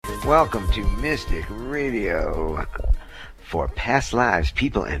Welcome to Mystic Radio for past lives,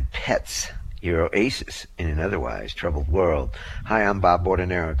 people, and pets. Your oasis in an otherwise troubled world. Hi, I'm Bob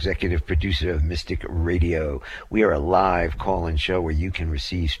Bordenaro, executive producer of Mystic Radio. We are a live call-in show where you can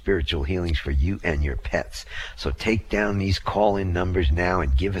receive spiritual healings for you and your pets. So take down these call-in numbers now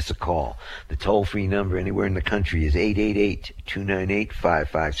and give us a call. The toll-free number anywhere in the country is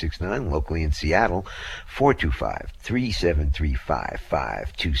 888-298-5569, locally in Seattle,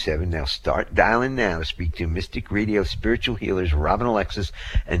 425-373-5527. Now start dialing now to speak to Mystic Radio spiritual healers Robin, Alexis,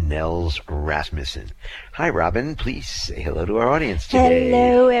 and Nels Rasmussen. Hi, Robin. Please say hello to our audience today.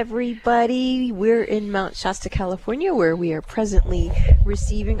 Hello, everybody. We're in Mount Shasta, California, where we are presently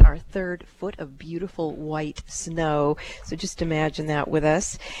receiving our third foot of beautiful white snow. So just imagine that with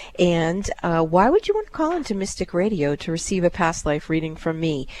us. And why would you want to call into Mystic Radio to receive a past life reading from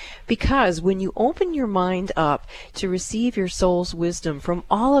me? Because when you open your mind up to receive your soul's wisdom from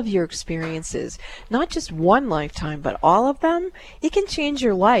all of your experiences, not just one lifetime, but all of them, it can change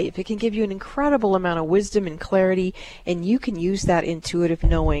your life. It can give you an incredible amount of wisdom and clarity, and you can use that intuitive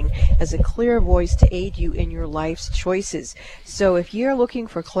knowing as a clear voice to aid you in your life's choices. So if you're looking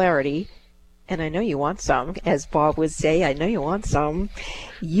for clarity, and I know you want some, as Bob would say, I know you want some,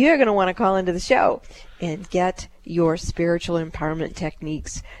 you're going to want to call into the show and get your spiritual empowerment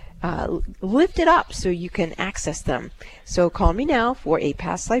techniques lifted up so you can access them. So call me now for a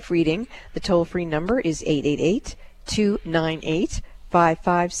past life reading. The toll-free number is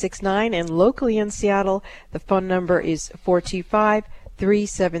 888-298-5569, and locally in Seattle, the phone number is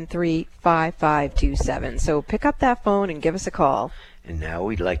 425-373-5527. So pick up that phone and give us a call. And now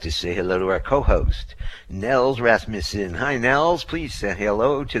we'd like to say hello to our co-host, Nels Rasmussen. Hi, Nels. Please say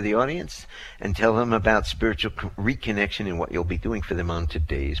hello to the audience and tell them about spiritual reconnection and what you'll be doing for them on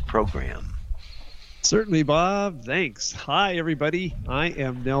today's program. Certainly, Bob. Thanks. Hi, everybody. I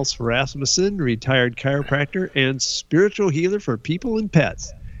am Nels Rasmussen, retired chiropractor and spiritual healer for people and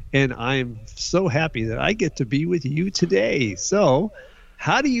pets. And I'm so happy that I get to be with you today. So,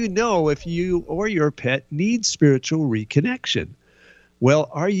 how do you know if you or your pet needs spiritual reconnection? Well,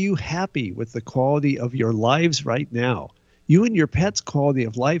 are you happy with the quality of your lives right now? You and your pet's quality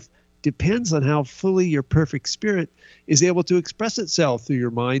of life depends on how fully your perfect spirit is able to express itself through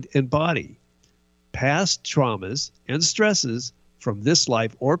your mind and body. Past traumas and stresses from this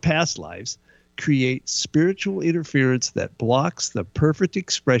life or past lives create spiritual interference that blocks the perfect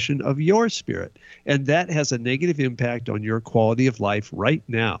expression of your spirit, and that has a negative impact on your quality of life right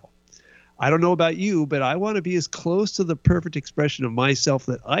now. I don't know about you, but I want to be as close to the perfect expression of myself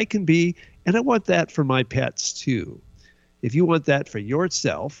that I can be, and I want that for my pets too. If you want that for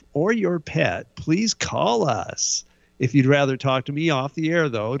yourself or your pet, please call us. If you'd rather talk to me off the air,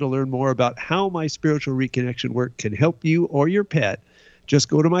 though, to learn more about how my spiritual reconnection work can help you or your pet, just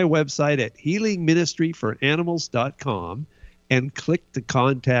go to my website at healingministryforanimals.com and click the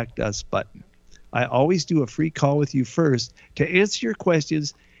Contact Us button. I always do a free call with you first to answer your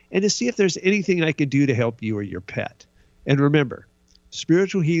questions and to see if there's anything I can do to help you or your pet. And remember,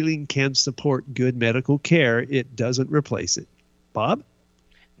 spiritual healing can support good medical care. It doesn't replace it. Bob?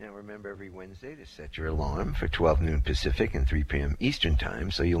 Now remember every Wednesday to set your alarm for 12 noon Pacific and 3 p.m. Eastern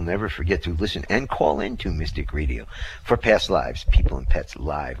Time so you'll never forget to listen and call into Mystic Radio for past lives, people and pets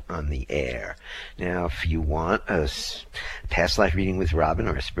live on the air. Now if you want a past life reading with Robin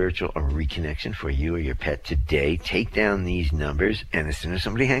or a spiritual or reconnection for you or your pet today, take down these numbers and as soon as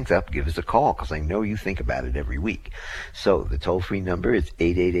somebody hangs up, give us a call because I know you think about it every week. So the toll-free number is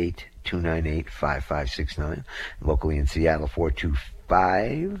 888-298-5569, locally in Seattle,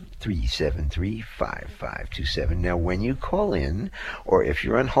 425-373-5527. Now, when you call in, or if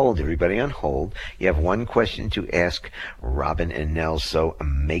you're on hold, everybody on hold, you have one question to ask Robin and Nels, so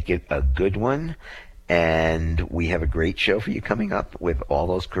make it a good one. And we have a great show for you coming up with all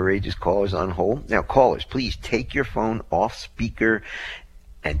those courageous callers on hold. Now, callers, please take your phone off speaker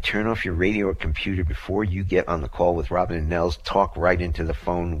and turn off your radio or computer before you get on the call with Robin and Nels. Talk right into the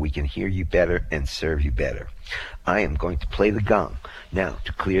phone. We can hear you better and serve you better. I am going to play the gong now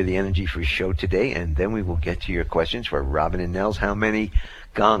to clear the energy for your show today, and then we will get to your questions for Robin and Nels. How many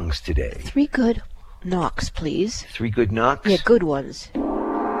gongs today? 3 good knocks, please. 3 good knocks? Yeah, good ones.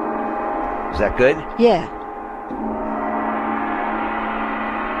 Is that good? Yeah.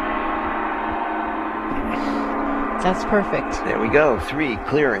 That's perfect. There we go. 3,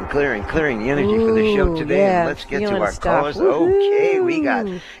 clearing the energy for the show today. Yeah, and let's get to our callers. Okay, we got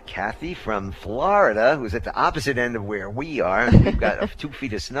Kathy from Florida, who's at the opposite end of where we are. We've got 2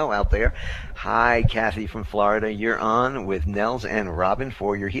 feet of snow out there. Hi, Kathy from Florida. You're on with Nels and Robin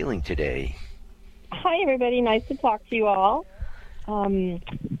for your healing today. Hi, everybody. Nice to talk to you all.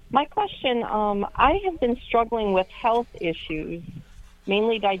 My question, I have been struggling with health issues,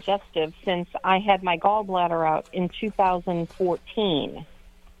 mainly digestive, since I had my gallbladder out in 2014.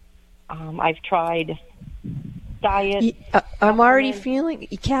 I've tried diet. I'm already feeling,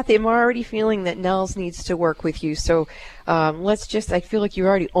 Kathy, I'm already feeling that Nels needs to work with you. So I feel like you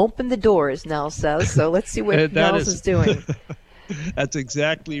already opened the door, as Nels says. So let's see what Nels is doing. That's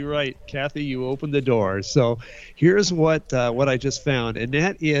exactly right, Kathy. You opened the door. So here's what I just found, and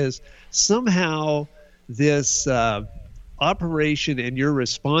that is somehow this operation and your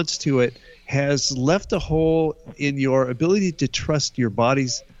response to it has left a hole in your ability to trust your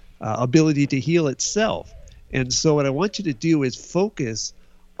body's ability to heal itself. And so what I want you to do is focus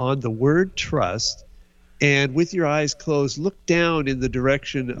on the word trust, and with your eyes closed, look down in the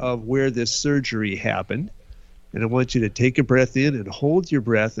direction of where this surgery happened. And I want you to take a breath in and hold your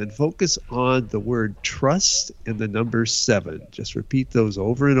breath and focus on the word trust and the number 7. Just repeat those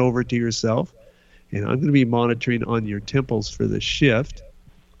over and over to yourself. And I'm going to be monitoring on your temples for the shift.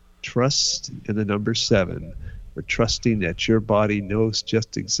 Trust and the number 7. We're trusting that your body knows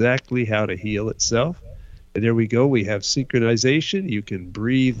just exactly how to heal itself. And there we go. We have synchronization. You can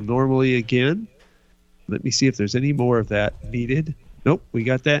breathe normally again. Let me see if there's any more of that needed. Nope, we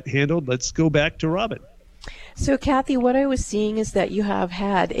got that handled. Let's go back to Robin. So, Kathy, what I was seeing is that you have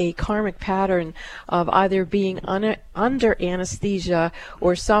had a karmic pattern of either being under anesthesia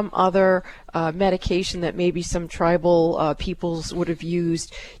or some other medication that maybe some tribal peoples would have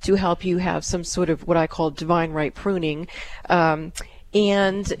used to help you have some sort of what I call divine right pruning.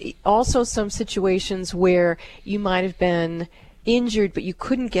 And also some situations where you might have been injured but you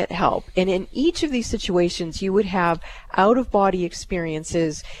couldn't get help. And in each of these situations you would have out-of-body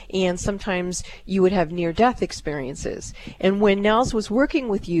experiences, and sometimes you would have near-death experiences. And when Nels was working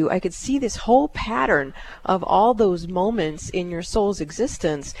with you, I could see this whole pattern of all those moments in your soul's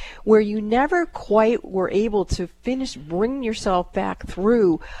existence where you never quite were able to finish bringing yourself back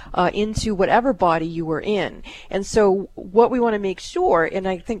through into whatever body you were in. And so what we want to make sure, and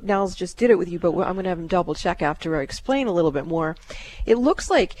I think Nels just did it with you, but I'm going to have him double check after I explain a little bit more. It looks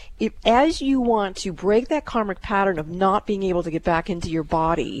like as you want to break that karmic pattern of not being able to get back into your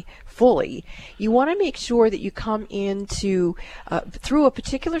body fully, you want to make sure that you come into through a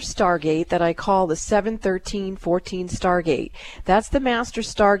particular stargate that I call the 71314 stargate. That's the master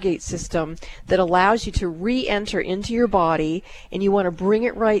stargate system that allows you to re-enter into your body, and you want to bring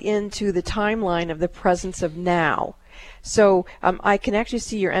it right into the timeline of the presence of now. So I can actually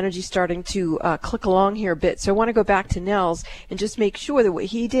see your energy starting to click along here a bit. So I want to go back to Nels and just make sure that what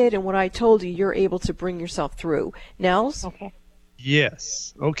he did and what I told you, you're able to bring yourself through. Nels? Okay.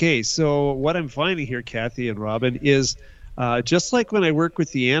 Yes. Okay. So what I'm finding here, Kathy and Robin, is just like when I work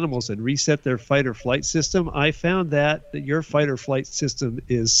with the animals and reset their fight or flight system, I found that your fight or flight system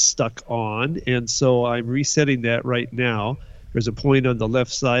is stuck on. And so I'm resetting that right now. There's a point on the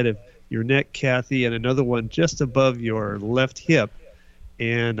left side of your neck, Kathy, and another one just above your left hip.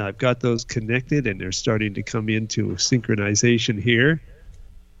 And I've got those connected, and they're starting to come into synchronization here.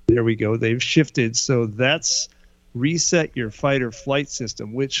 There we go. They've shifted. So that's reset your fight or flight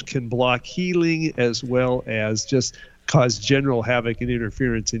system, which can block healing as well as just cause general havoc and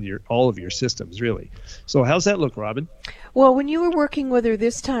interference in all of your systems, really. So how's that look, Robin? Well, when you were working with her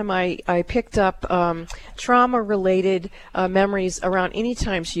this time, I picked up trauma-related memories around any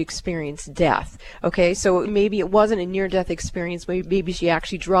time she experienced death. Okay, so maybe it wasn't a near-death experience. Maybe she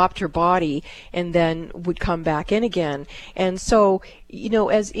actually dropped her body and then would come back in again. And so, you know,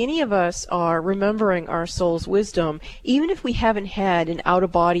 as any of us are remembering our soul's wisdom, even if we haven't had an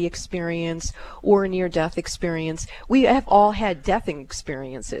out-of-body experience or a near-death experience, we have all had death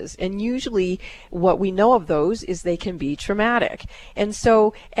experiences. And usually what we know of those is they can be traumatic. And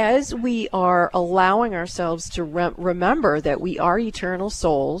so as we are allowing ourselves to remember that we are eternal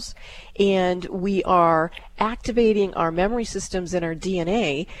souls and we are activating our memory systems and our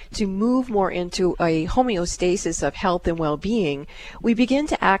DNA to move more into a homeostasis of health and well-being, we begin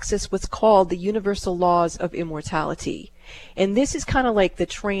to access what's called the universal laws of immortality. And this is kind of like the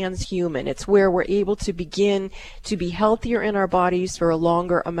transhuman. It's where we're able to begin to be healthier in our bodies for a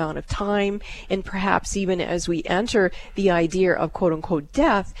longer amount of time. And perhaps even as we enter the idea of quote-unquote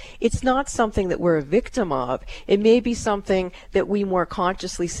death, it's not something that we're a victim of. It may be something that we more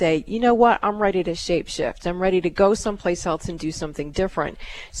consciously say, you know what, I'm ready to shapeshift. I'm ready to go someplace else and do something different.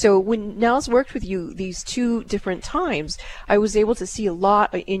 So when Nels worked with you these 2 different times, I was able to see a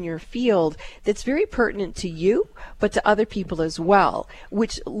lot in your field that's very pertinent to you, but to other people as well,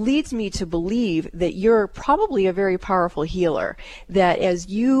 which leads me to believe that you're probably a very powerful healer, that as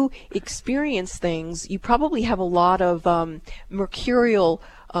you experience things, you probably have a lot of mercurial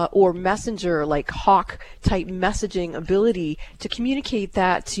or messenger, like hawk type messaging ability to communicate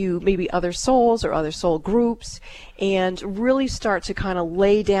that to maybe other souls or other soul groups, and really start to kind of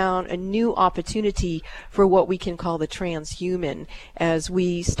lay down a new opportunity for what we can call the transhuman, as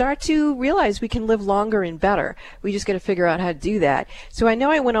we start to realize we can live longer and better. We just got to figure out how to do that. So I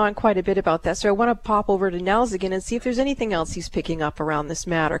know I went on quite a bit about that, so I want to pop over to Nels again and see if there's anything else he's picking up around this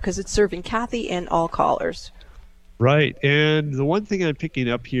matter, because it's serving Kathy and all callers. Right. And the one thing I'm picking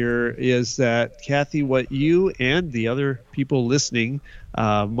up here is that, Kathy, what you and the other people listening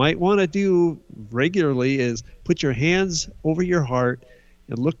might want to do regularly is put your hands over your heart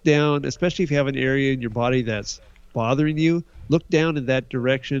and look down, especially if you have an area in your body that's bothering you. Look down in that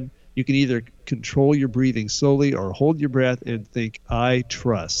direction. You can either control your breathing slowly or hold your breath and think, I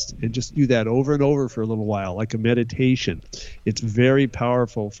trust. And just do that over and over for a little while, like a meditation. It's very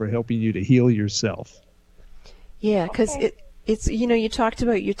powerful for helping you to heal yourself. Yeah, because it's, you know, you talked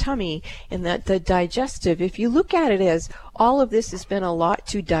about your tummy and that the digestive, if you look at it as all of this has been a lot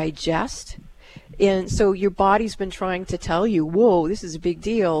to digest, and so your body's been trying to tell you, whoa, this is a big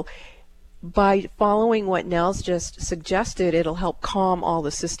deal. By following what Nels just suggested, it'll help calm all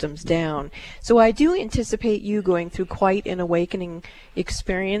the systems down. So I do anticipate you going through quite an awakening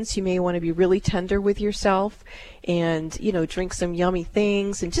experience. You may want to be really tender with yourself and, you know, drink some yummy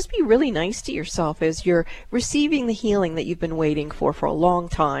things and just be really nice to yourself as you're receiving the healing that you've been waiting for a long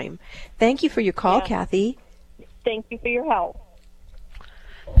time. Thank you for your call, Kathy. Thank you for your help.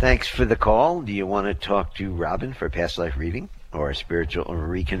 Thanks for the call. Do you want to talk to Robin for past life reading or a spiritual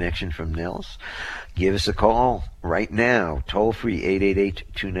reconnection from Nels? Give us a call right now. Toll free,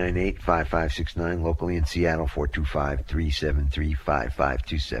 888-298-5569. Locally in Seattle,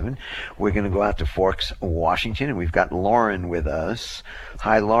 425-373-5527. We're going to go out to Forks, Washington, and we've got Lauren with us.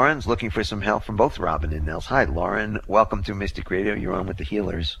 Hi, Lauren's looking for some help from both Robin and Nels. Hi, Lauren. Welcome to Mystic Radio. You're on with the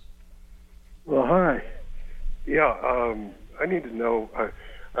healers. Well, hi. Yeah, I need to know.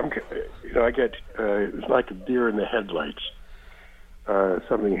 I get it's like a deer in the headlights.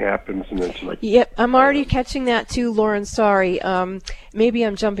 Something happens and it's like... Yep, I'm already catching that too, Lauren. Sorry. Maybe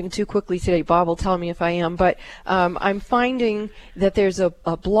I'm jumping too quickly today. Bob will tell me if I am. But I'm finding that there's a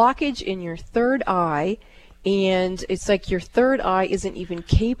blockage in your third eye, and it's like your third eye isn't even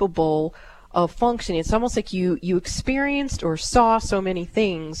capable of functioning. It's almost like you experienced or saw so many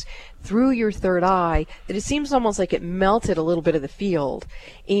things through your third eye that it seems almost like it melted a little bit of the field.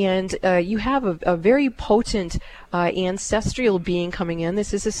 And you have a very potent ancestral being coming in.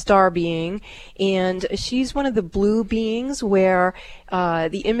 This is a star being, and she's one of the blue beings where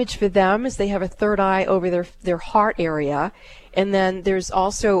the image for them is they have a third eye over their heart area. And then there's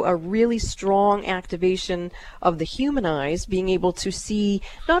also a really strong activation of the human eyes, being able to see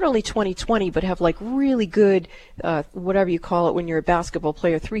not only 20/20, but have like really good, whatever you call it when you're a basketball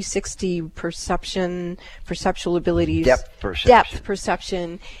player, 360 perceptual abilities. Depth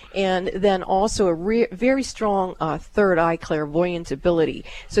perception. And then also a very strong third eye clairvoyant ability.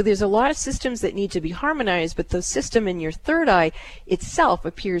 So there's a lot of systems that need to be harmonized, but the system in your third eye itself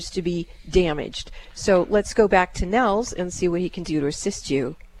appears to be damaged. So let's go back to Nels and see what he can do to assist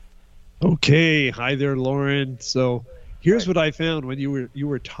you. Okay. Hi there, Lauren. So here's what I found when you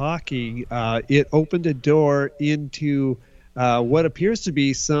were talking. It opened a door into what appears to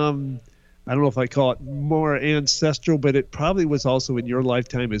be some, I don't know if I call it more ancestral, but it probably was also in your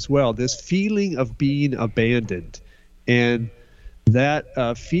lifetime as well, this feeling of being abandoned. And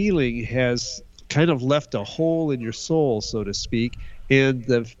that feeling has kind of left a hole in your soul, so to speak. And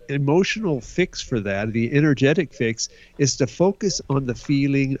the emotional fix for that, the energetic fix, is to focus on the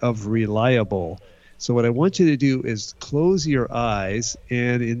feeling of reliable. So what I want you to do is close your eyes,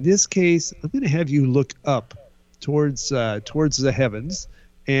 and in this case, I'm going to have you look up towards the heavens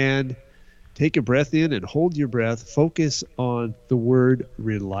and take a breath in and hold your breath. Focus on the word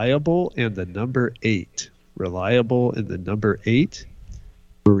reliable and the number 8. Reliable and the number 8.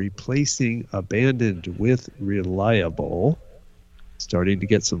 We're replacing abandoned with reliable. Starting to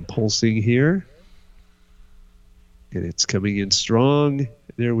get some pulsing here. And it's coming in strong.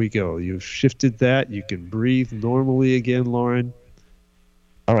 There we go. You've shifted that. You can breathe normally again, Lauren.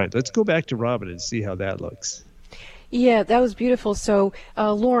 All right, let's go back to Robin and see how that looks. Yeah, that was beautiful. So,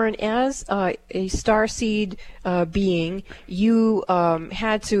 Lauren, as a starseed being, you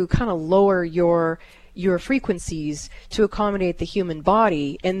had to kind of lower your frequencies to accommodate the human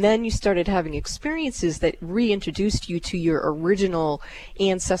body, and then you started having experiences that reintroduced you to your original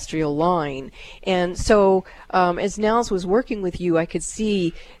ancestral line. And so as Nels was working with you, I could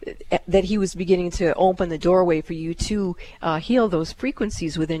see that he was beginning to open the doorway for you to heal those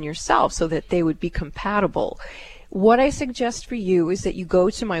frequencies within yourself so that they would be compatible. What I suggest for you is that you go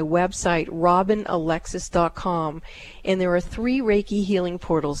to my website, robinalexis.com, and there are 3 Reiki healing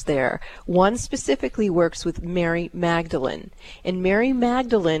portals there. One specifically works with Mary Magdalene, and Mary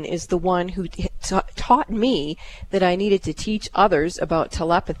Magdalene is the one who taught me that I needed to teach others about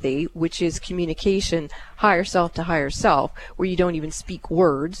telepathy, which is communication higher self to higher self, where you don't even speak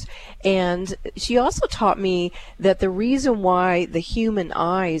words. And she also taught me that the reason why the human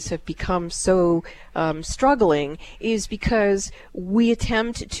eyes have become so struggling is because we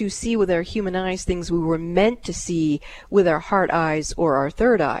attempt to see with our human eyes things we were meant to see with our heart eyes or our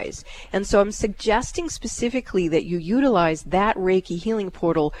third eyes. And so I'm suggesting specifically that you utilize that Reiki healing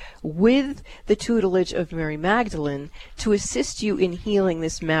portal with the tutelage of Mary Magdalene to assist you in healing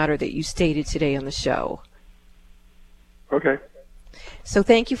this matter that you stated today on the show. Okay. So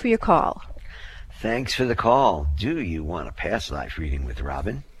thank you for your call. Thanks for the call. Do you want a past life reading with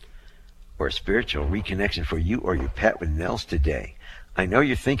Robin? Or a spiritual reconnection for you or your pet with Nels today? I know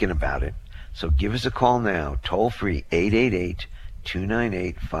you're thinking about it, so give us a call now, toll free,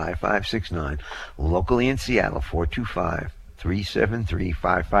 888-298-5569, locally in Seattle,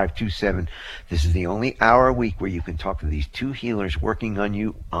 425-373-5527. This is the only hour a week where you can talk to these 2 healers working on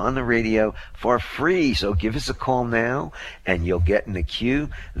you on the radio for free. So give us a call now and you'll get in the queue.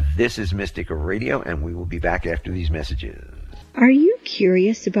 This is Mystic Radio, and we will be back after these messages. Are you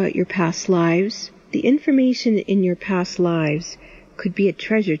curious about your past lives? The information in your past lives could be a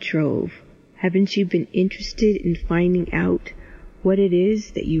treasure trove. Haven't you been interested in finding out what it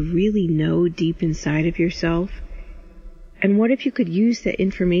is that you really know deep inside of yourself? And what if you could use that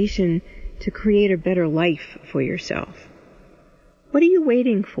information to create a better life for yourself? What are you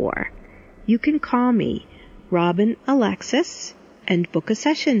waiting for? You can call me, Robin Alexis, and book a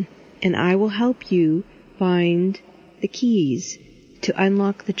session, and I will help you find the keys to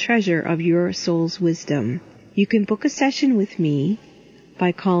unlock the treasure of your soul's wisdom. You can book a session with me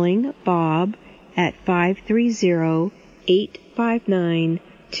by calling Bob at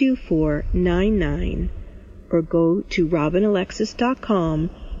 530-859-2499 or go to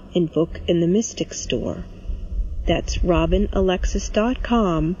robinalexis.com and book in the Mystic Store. That's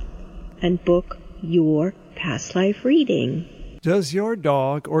robinalexis.com and book your past life reading. Does your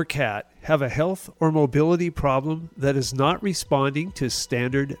dog or cat have a health or mobility problem that is not responding to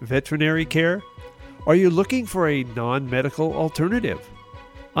standard veterinary care? Are you looking for a non-medical alternative?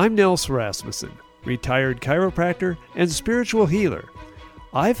 I'm Nels Rasmussen, retired chiropractor and spiritual healer.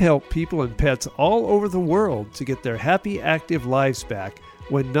 I've helped people and pets all over the world to get their happy, active lives back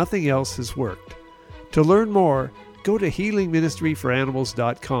when nothing else has worked. To learn more, go to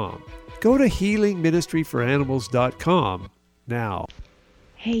healingministryforanimals.com. Go to healingministryforanimals.com now.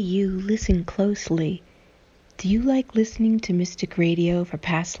 Hey, you, listen closely. Do you like listening to Mystic Radio for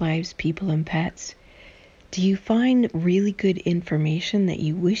past lives, people, and pets? Do you find really good information that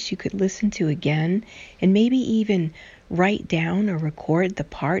you wish you could listen to again, and maybe even write down or record the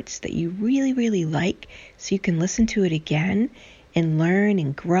parts that you really, really like so you can listen to it again and learn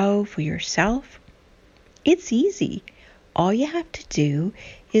and grow for yourself? It's easy. All you have to do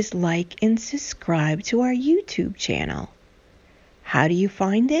is like and subscribe to our YouTube channel. How do you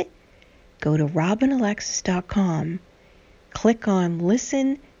find it? Go to robinalexis.com, click on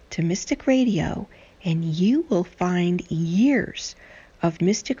Listen to Mystic Radio, and you will find years of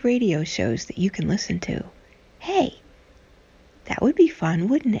Mystic Radio shows that you can listen to. Hey, that would be fun,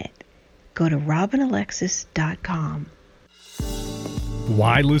 wouldn't it? Go to robinalexis.com.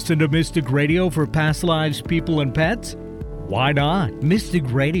 Why listen to Mystic Radio for past lives, people, and pets? Why not? Mystic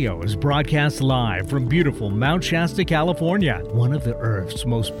Radio is broadcast live from beautiful Mount Shasta, California, one of the Earth's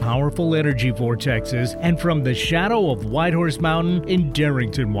most powerful energy vortexes, and from the shadow of Whitehorse Mountain in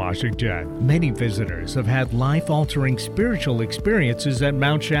Darrington, Washington. Many visitors have had life-altering spiritual experiences at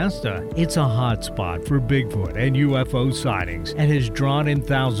Mount Shasta. It's a hot spot for Bigfoot and UFO sightings and has drawn in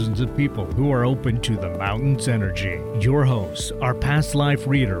thousands of people who are open to the mountain's energy. Your hosts are past life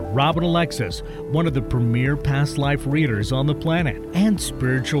reader Robin Alexis, one of the premier past life readers on on the planet, and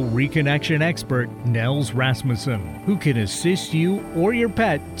spiritual reconnection expert Nels Rasmussen, who can assist you or your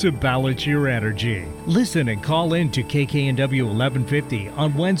pet to balance your energy. Listen and call in to KKNW 1150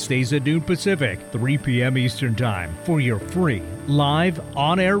 on Wednesdays at noon Pacific, 3 p.m. Eastern Time for your free live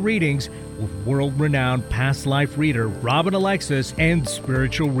on-air readings with world-renowned past life reader Robin Alexis and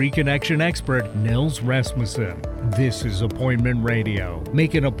spiritual reconnection expert Nels Rasmussen. This is Appointment Radio.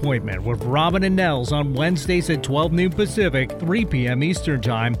 Make an appointment with Robin and Nels on Wednesdays at 12 noon Pacific, 3 p.m. Eastern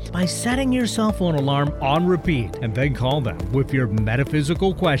Time by setting your cell phone alarm on repeat and then call them with your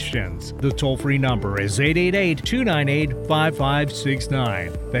metaphysical questions. The toll-free number is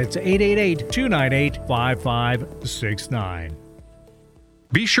 888-298-5569. That's 888-298-5569.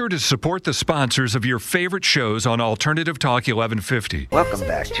 Be sure to support the sponsors of your favorite shows on Alternative Talk 1150. Welcome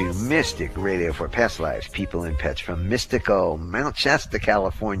back to Mystic Radio for Past Lives, People and Pets from mystical Mount Shasta,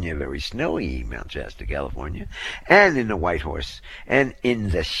 California, very snowy Mount Shasta, California, and in the Whitehorse, and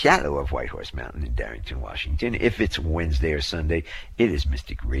in the shadow of Whitehorse Mountain in Darrington, Washington. If it's Wednesday or Sunday, it is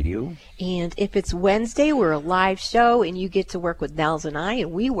Mystic Radio. And if it's Wednesday, we're a live show, and you get to work with Nels and I,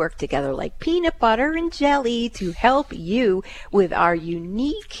 and we work together like peanut butter and jelly to help you with our unique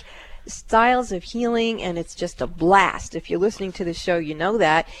styles of healing, and it's just a blast. If you're listening to the show, you know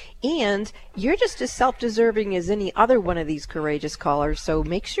that, and you're just as self-deserving as any other one of these courageous callers, so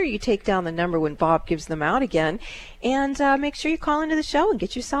make sure you take down the number when Bob gives them out again, and make sure you call into the show and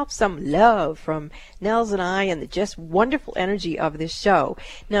get yourself some love from Nels and I and the just wonderful energy of this show.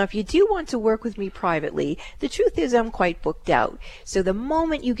 Now, if you do want to work with me privately, the truth is I'm quite booked out, so the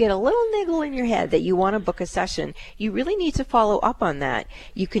moment you get a little niggle in your head that you want to book a session, you really need to follow up on that.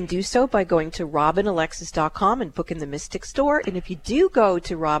 You can do so by going to robinalexis.com and book in the Mystic Store, and if you do go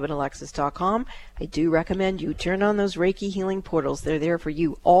to robinalexis.com, I do recommend you turn on those Reiki healing portals. They're there for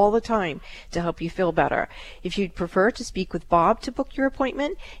you all the time to help you feel better. If you'd prefer to speak with Bob to book your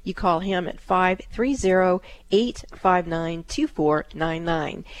appointment, you call him at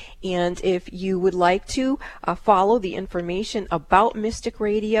 530-859-2499. And if you would like to follow the information about Mystic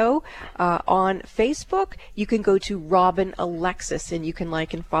Radio on Facebook, you can go to Robin Alexis, and you can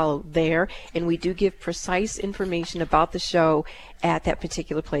like and follow there. And we do give precise information about the show at that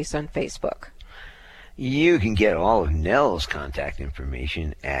particular place on Facebook. You can get all of Nell's contact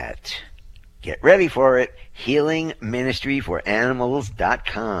information at, get ready for it,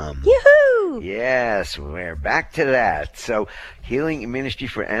 healingministryforanimals.com. Yoo-hoo! Yes, we're back to that. So,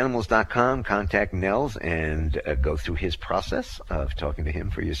 healingministryforanimals.com, contact Nels and go through his process of talking to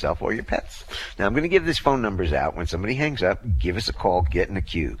him for yourself or your pets. Now, I'm going to give these phone numbers out. When somebody hangs up, give us a call, get in the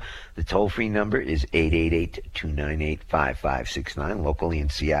queue. The toll-free number is 888-298-5569, locally in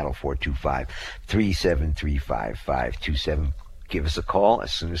Seattle, 425-373-5527. Give us a call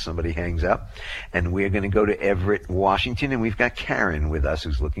as soon as somebody hangs up. And we're going to go to Everett, Washington, and we've got Karen with us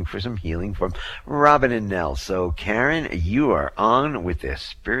who's looking for some healing from Robin and Nell. So, Karen, you are on with the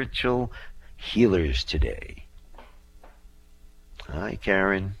spiritual healers today. Hi,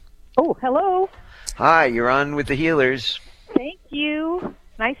 Karen. Oh, hello. Hi, you're on with the healers. Thank you.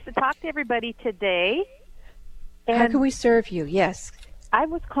 Nice to talk to everybody today. And how can we serve you? Yes. I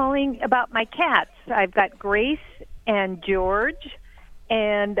was calling about my cats. I've got Grace and George,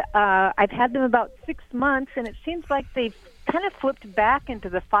 and I've had them about 6 months, and it seems like they've kind of flipped back into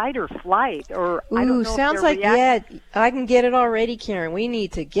the fight or flight, or I don't know. Sounds like, yeah, I can get it already, Karen. We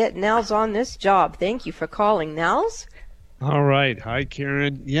need to get Nels on this job. Thank you for calling. Nels? All right. Hi,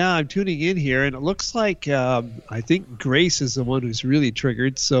 Karen. Yeah, I'm tuning in here, and it looks like I think Grace is the one who's really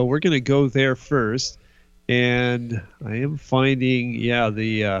triggered, so we're going to go there first. And I am finding,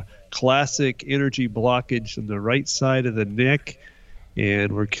 the classic energy blockage on the right side of the neck.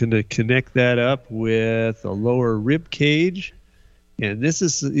 And we're going to connect that up with a lower rib cage. And these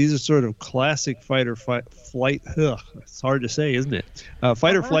are sort of classic fight or flight. It's hard to say, isn't it?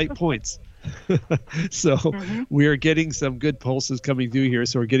 Fight or flight points. So we are getting some good pulses coming through here.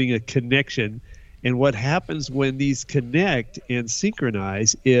 So we're getting a connection. And what happens when these connect and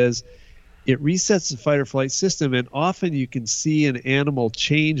synchronize is it resets the fight or flight system, and often you can see an animal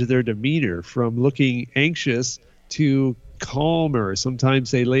change their demeanor from looking anxious to calmer. Sometimes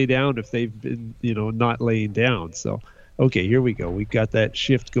they lay down if they've been, not laying down. So, okay, here we go. We've got that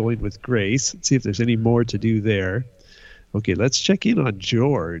shift going with Grace. Let's see if there's any more to do there. Okay, let's check in on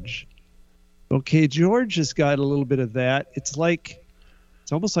George. Okay, George has got a little bit of that. It's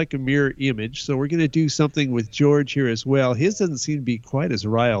almost like a mirror image. So we're going to do something with George here as well. His doesn't seem to be quite as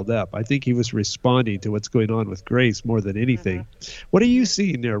riled up. I think he was responding to what's going on with Grace more than anything. What are you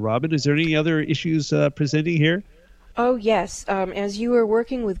seeing there, Robin? Is there any other issues presenting here? Oh, yes. As you were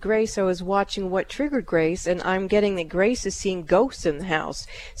working with Grace, I was watching what triggered Grace, and I'm getting that Grace is seeing ghosts in the house.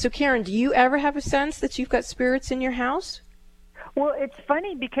 So, Karen, do you ever have a sense that you've got spirits in your house? Well, it's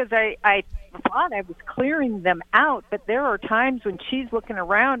funny because I thought I was clearing them out, but there are times when she's looking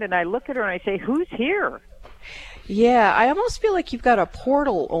around and I look at her and I say, who's here? Yeah, I almost feel like you've got a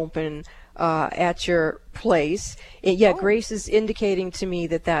portal open at your place. Yeah, Grace is indicating to me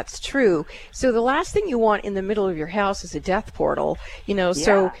that that's true. So the last thing you want in the middle of your house is a death portal.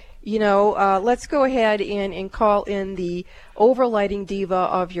 So, let's go ahead and call in the overlighting diva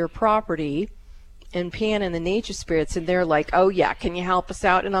of your property and Pan and the nature spirits, and they're like, oh yeah, can you help us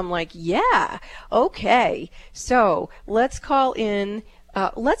out? And I'm like, yeah, okay. So let's call in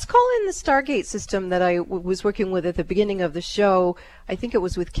the Stargate system that I was working with at the beginning of the show. I think it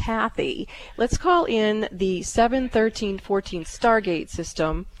was with Kathy. Let's call in the 71314 Stargate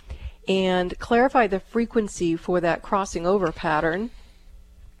system and clarify the frequency for that crossing over pattern.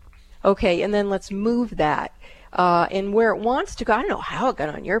 Okay, and then let's move that. And where it wants to go, I don't know how it got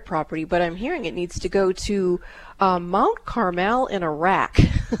on your property, but I'm hearing it needs to go to Mount Carmel in Iraq.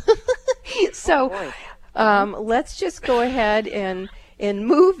 So let's just go ahead and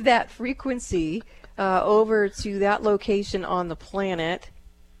move that frequency over to that location on the planet.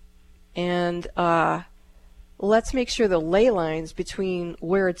 And let's make sure the ley lines between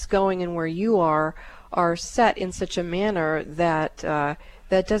where it's going and where you are set in such a manner that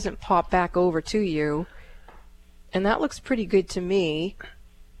that doesn't pop back over to you. And that looks pretty good to me.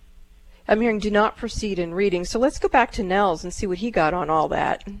 I'm hearing do not proceed in reading. So let's go back to Nels and see what he got on all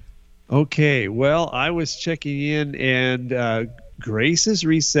that. Okay, well, I was checking in, and Grace is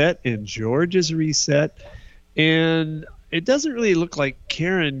reset, and George is reset, and it doesn't really look like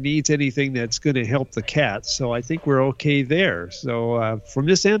Karen needs anything that's going to help the cats, so I think we're okay there. So from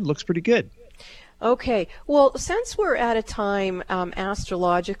this end, looks pretty good. Okay, well, since we're at a time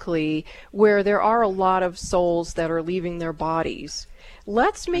astrologically where there are a lot of souls that are leaving their bodies,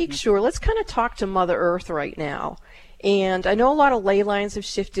 let's make sure, let's kind of talk to Mother Earth right now. And I know a lot of ley lines have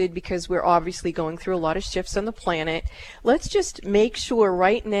shifted because we're obviously going through a lot of shifts on the planet. Let's just make sure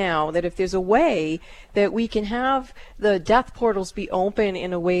right now that if there's a way that we can have the death portals be open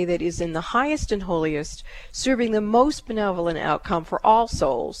in a way that is in the highest and holiest, serving the most benevolent outcome for all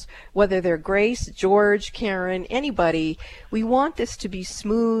souls, whether they're Grace, George, Karen, anybody, we want this to be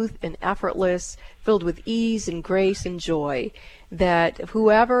smooth and effortless, filled with ease and grace and joy, that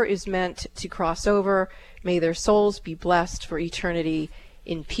whoever is meant to cross over, may their souls be blessed for eternity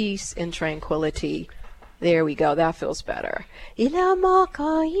in peace and tranquility. There we go. That feels better.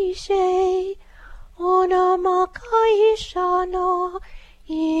 Ilamakaishe, onamakaishano,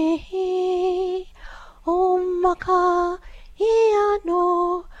 omaka,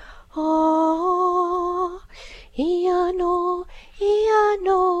 iano, iano,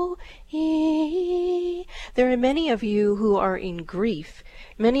 iano, There are many of you who are in grief,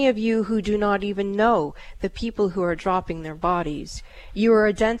 many of you who do not even know the people who are dropping their bodies. You are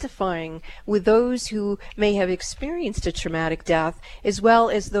identifying with those who may have experienced a traumatic death, as well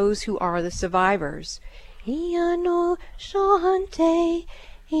as those who are the survivors. We are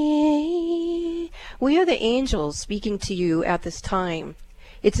the angels speaking to you at this time.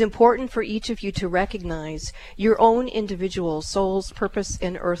 It's important for each of you to recognize your own individual soul's purpose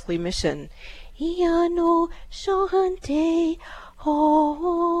and earthly mission.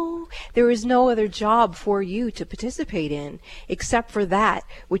 There is no other job for you to participate in except for that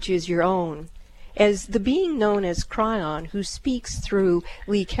which is your own. As the being known as Cryon, who speaks through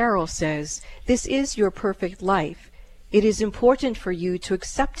Lee Carroll, says, this is your perfect life. It is important for you to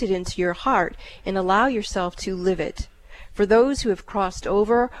accept it into your heart and allow yourself to live it. For those who have crossed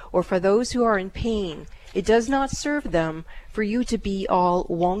over, or for those who are in pain, it does not serve them for you to be all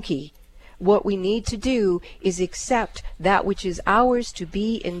wonky. What we need to do is accept that which is ours to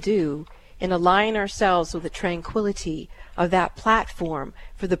be and do, and align ourselves with the tranquility of that platform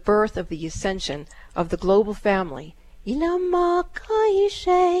for the birth of the ascension of the global family.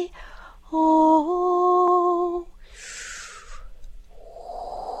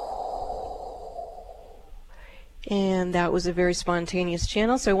 And that was a very spontaneous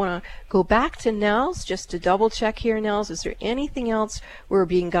channel. So I want to go back to Nels just to double check here. Nels, is there anything else we're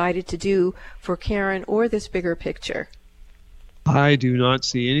being guided to do for Karen or this bigger picture? I do not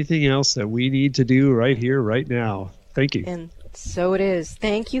see anything else that we need to do right here, right now. Thank you. And so it is.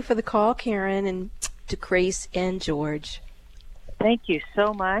 Thank you for the call, Karen, and to Grace and George. Thank you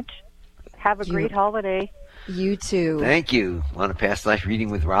so much. Have a great holiday. You too. Thank you. Want a past life reading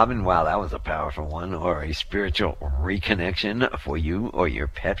with Robin? Wow, that was a powerful one. Or a spiritual reconnection for you or your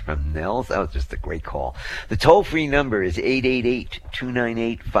pet from Nels? That was just a great call. The toll-free number is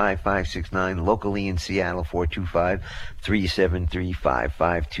 888-298-5569. Locally in Seattle,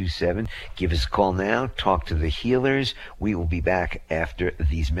 425-373-5527. Give us a call now. Talk to the healers. We will be back after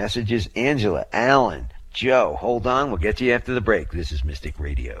these messages. Angela, Alan, Joe, hold on. We'll get to you after the break. This is Mystic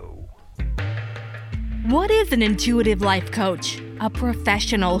Radio. What is an intuitive life coach? A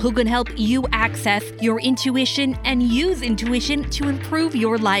professional who can help you access your intuition and use intuition to improve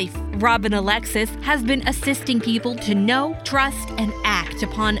your life. Robin Alexis has been assisting people to know, trust, and act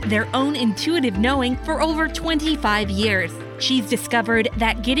upon their own intuitive knowing for over 25 years. She's discovered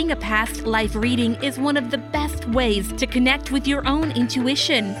that getting a past life reading is one of the best ways to connect with your own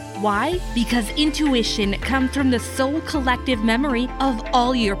intuition. Why? Because intuition comes from the soul collective memory of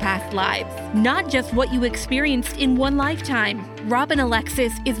all your past lives, not just what you experienced in one lifetime. Robin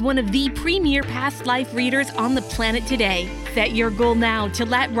Alexis is one of the premier past life readers on the planet today. Set your goal now to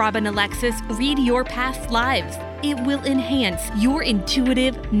let Robin Alexis read your past lives. It will enhance your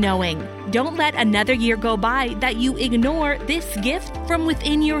intuitive knowing. Don't let another year go by that you ignore this gift from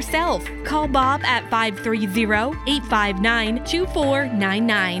within yourself. Call Bob at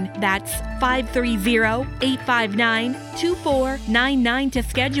 530-859-2499. That's 530-859-2499 to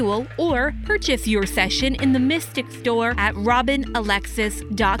schedule or purchase your session in the Mystic Store at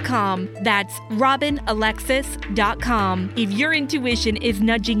robinalexis.com. That's robinalexis.com. If your intuition is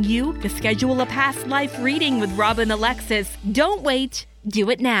nudging you to schedule a past life reading with Robin Alexis, don't wait. Do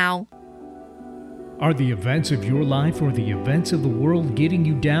it now. Are the events of your life or the events of the world getting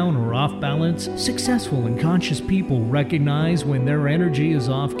you down or off balance? Successful and conscious people recognize when their energy is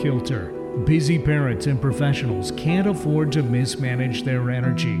off kilter. Busy parents and professionals can't afford to mismanage their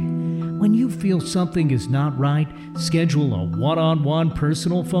energy. When you feel something is not right, schedule a one-on-one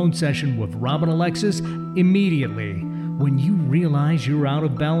personal phone session with Robin Alexis immediately. When you realize you're out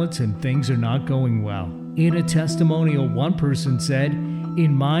of balance and things are not going well. In a testimonial, one person said,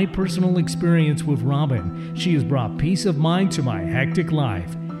 "In my personal experience with Robin, she has brought peace of mind to my hectic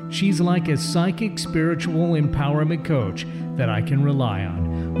life. She's like a psychic spiritual empowerment coach that I can rely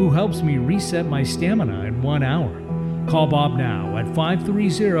on, who helps me reset my stamina in 1 hour." Call Bob now at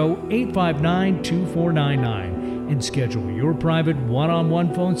 530-859-2499 and schedule your private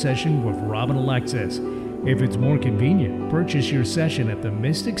one-on-one phone session with Robin Alexis. If it's more convenient, purchase your session at the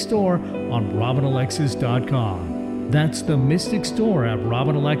Mystic Store on robinalexis.com. That's the Mystic Store at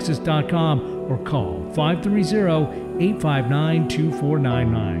robinalexis.com or call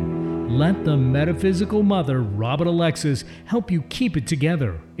 530-859-2499. Let the metaphysical mother, Robin Alexis, help you keep it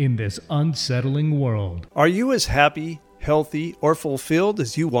together in this unsettling world. Are you as happy, healthy, or fulfilled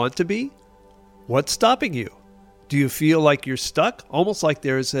as you want to be? What's stopping you? Do you feel like you're stuck, almost like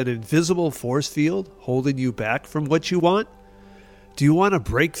there's an invisible force field holding you back from what you want? Do you want to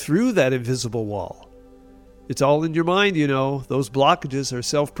break through that invisible wall? It's all in your mind, you know. Those blockages are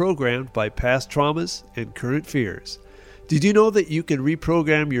self-programmed by past traumas and current fears. Did you know that you can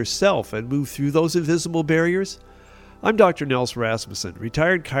reprogram yourself and move through those invisible barriers? I'm Dr. Nels Rasmussen,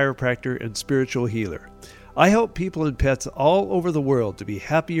 retired chiropractor and spiritual healer. I help people and pets all over the world to be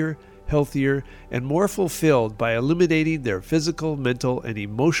happier, healthier, and more fulfilled by eliminating their physical, mental, and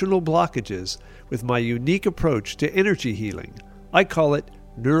emotional blockages with my unique approach to energy healing. I call it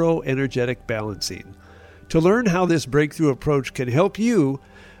neuroenergetic balancing. To learn how this breakthrough approach can help you,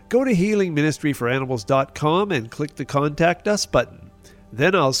 go to healingministryforanimals.com and click the Contact Us button.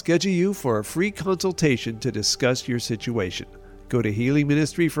 Then I'll schedule you for a free consultation to discuss your situation. Go to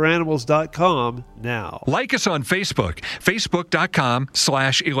healingministryforanimals.com now. Like us on Facebook,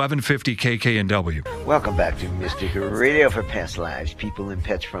 facebook.com/1150kknw. Welcome back to Mystic Radio for Past Lives, people and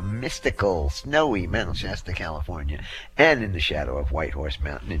pets from mystical, snowy Mount Shasta, California, and in the shadow of White Horse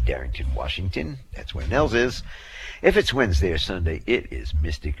Mountain in Darrington, Washington. That's where Nels is. If it's Wednesday or Sunday, it is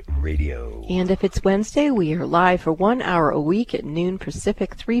Mystic Radio. And if it's Wednesday, we are live for 1 hour a week at noon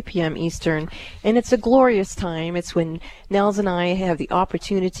Pacific, 3 p.m. Eastern. And it's a glorious time. It's when Nels and I have the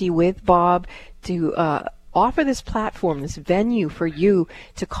opportunity with Bob to offer this platform, this venue for you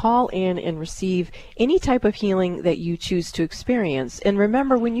to call in and receive any type of healing that you choose to experience. And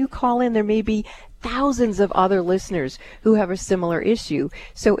remember, when you call in, there may be thousands of other listeners who have a similar issue.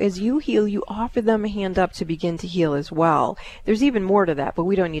 So as you heal, you offer them a hand up to begin to heal as well. There's even more to that, but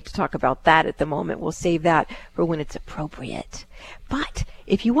we don't need to talk about that at the moment. We'll save that for when it's appropriate. But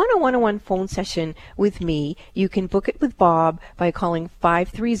If you want a one-on-one phone session with me, you can book it with Bob by calling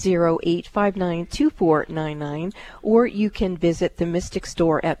 530-859-2499, or you can visit the Mystic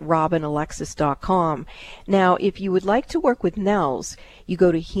Store at robinalexis.com. Now, if you would like to work with Nels, you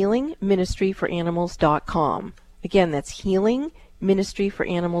go to healingministryforanimals.com. Again, that's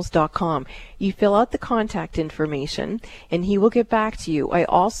healingministryforanimals.com. You fill out the contact information, and he will get back to you. I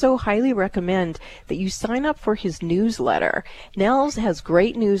also highly recommend that you sign up for his newsletter. Nels has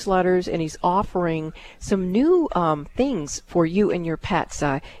great newsletters, and he's offering some new things for you and your pets.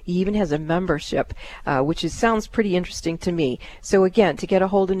 He even has a membership, which sounds pretty interesting to me. So again, to get a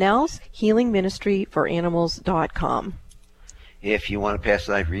hold of Nels, healingministryforanimals.com. If you want a past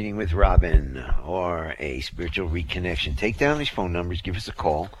life reading with Robin or a spiritual reconnection, take down these phone numbers, give us a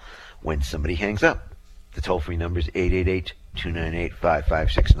call when somebody hangs up. The toll-free number is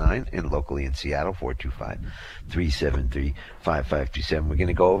 888-298-5569, and locally in Seattle, 425-373-5527. We're going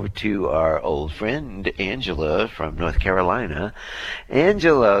to go over to our old friend, Angela from North Carolina.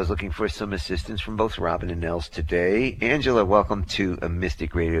 Angela is looking for some assistance from both Robin and Nels today. Angela, welcome to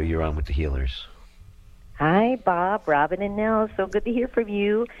Mystic Radio. You're on with the Healers. Hi, Bob, Robin, and Nels. So good to hear from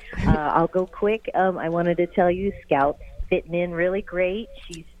you. I'll go quick. I wanted to tell you, Scout's fitting in really great.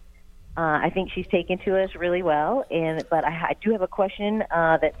 I think she's taken to us really well. But I do have a question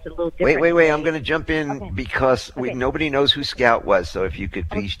that's a little different. Wait. I'm going to jump in because nobody knows who Scout was. So if you could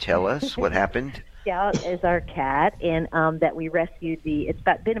please tell us what happened. Scout is our cat, and that we rescued. It's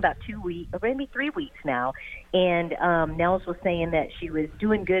been about 2 weeks, or maybe 3 weeks now. And Nels was saying that she was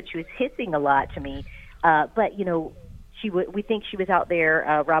doing good. She was hissing a lot to me. But, we think she was out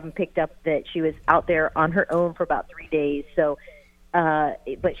there. Robin picked up that she was out there on her own for about 3 days. So,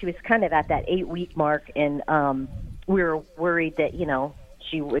 but she was kind of at that 8-week mark, and we were worried that,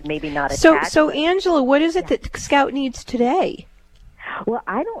 she would maybe not attack. So Angela, what is it that Scout needs today? Well,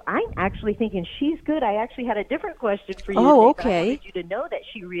 I'm actually thinking she's good. I actually had a different question for you. Oh, okay. I wanted you to know that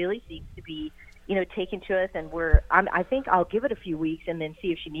she really seems to be taken to us, and I think I'll give it a few weeks and then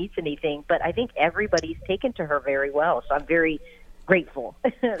see if she needs anything. But I think everybody's taken to her very well, so I'm very grateful.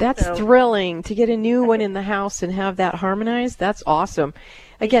 That's thrilling to get a new one in the house and have that harmonized. That's awesome.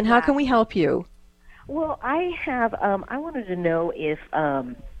 Again, How can we help you? Well, I wanted to know if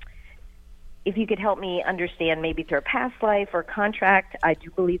you could help me understand, maybe through a past life or contract. I do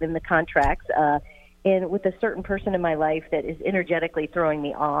believe in the contracts, and with a certain person in my life that is energetically throwing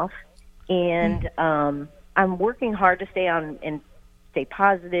me off. And I'm working hard to stay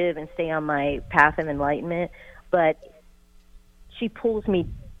positive and stay on my path of enlightenment, but she pulls me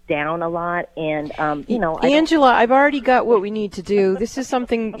down a lot, and Angela, I've already got what we need to do. This is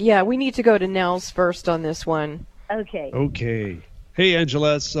something. Yeah, we need to go to Nels first on this one. Okay. Hey,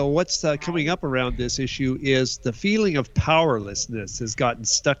 Angela. So what's coming up around this issue is the feeling of powerlessness has gotten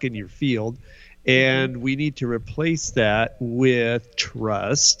stuck in your field, and we need to replace that with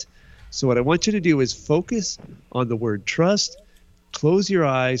trust. So what I want you to do is focus on the word trust. Close your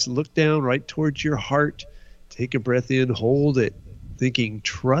eyes, look down right towards your heart, take a breath in, hold it, thinking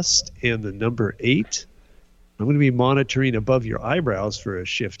trust and the number 8. I'm going to be monitoring above your eyebrows for a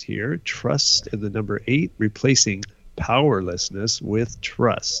shift here. Trust and the number 8, replacing powerlessness with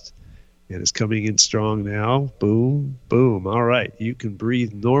trust. And it's coming in strong now. Boom, boom. All right, you can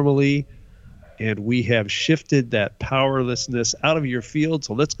breathe normally. And we have shifted that powerlessness out of your field.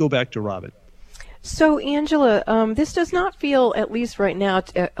 So let's go back to Robin. So, Angela, this does not feel, at least right now,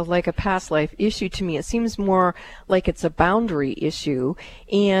 like a past life issue to me. It seems more like it's a boundary issue.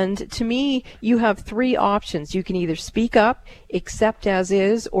 And to me, you have 3 options. You can either speak up, accept as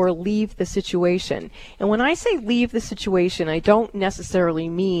is, or leave the situation. And when I say leave the situation, I don't necessarily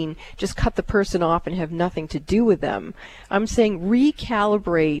mean just cut the person off and have nothing to do with them. I'm saying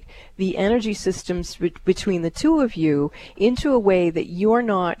recalibrate the energy systems between the two of you into a way that you're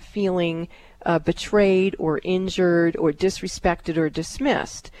not feeling betrayed or injured or disrespected or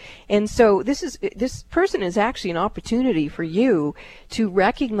dismissed. And so this person is actually an opportunity for you to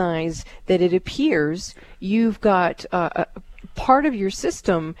recognize that it appears you've got a part of your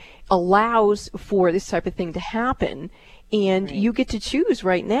system allows for this type of thing to happen. And you get to choose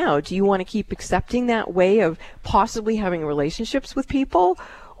right now. Do you want to keep accepting that way of possibly having relationships with people?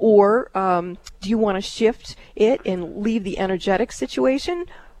 Or do you want to shift it and leave the energetic situation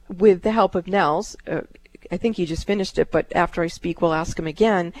with the help of Nels? I think he just finished it, but after I speak, we'll ask him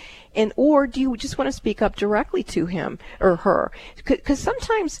again. Or do you just want to speak up directly to him or her? Because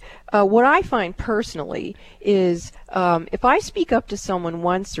sometimes what I find personally is if I speak up to someone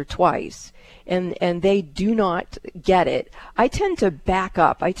once or twice, and they do not get it, I tend to back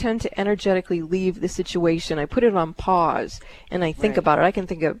up. I tend to energetically leave the situation. I put it on pause and I think about it. I can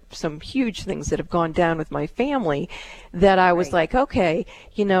think of some huge things that have gone down with my family that I was like, okay,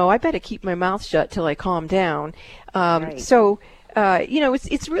 I better keep my mouth shut till I calm down. So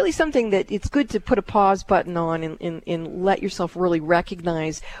it's really something that it's good to put a pause button on and let yourself really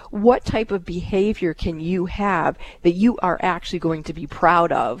recognize what type of behavior can you have that you are actually going to be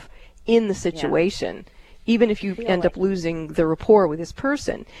proud of in the situation, even if you end up losing the rapport with this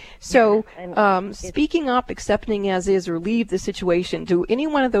person. So speaking up, accepting as is, or leave the situation, do any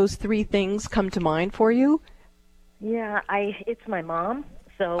one of those three things come to mind for you? Yeah, it's my mom.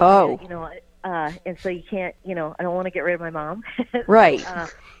 So, and so you can't, I don't want to get rid of my mom. Right.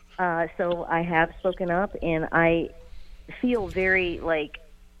 So I have spoken up, and I feel very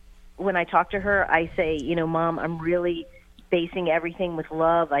when I talk to her, I say, Mom, I'm really facing everything with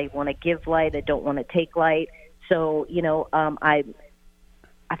love. I want to give light. I don't want to take light. So,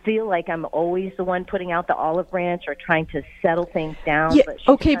 I feel like I'm always the one putting out the olive branch or trying to settle things down. Yeah,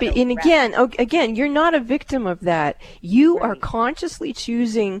 but again, you're not a victim of that. You are consciously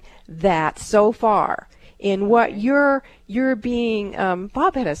choosing that so far. And what you're being,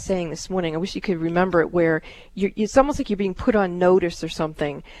 Bob had us saying this morning, I wish you could remember it, where it's almost like you're being put on notice or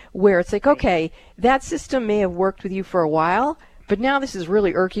something, where it's like, okay, that system may have worked with you for a while, but now this is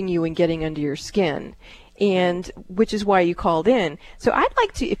really irking you and getting under your skin. And which is why you called in. So I'd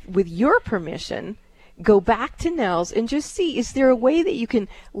like to, with your permission, go back to Nels and just see, is there a way that you can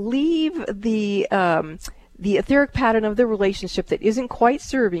leave the etheric pattern of the relationship that isn't quite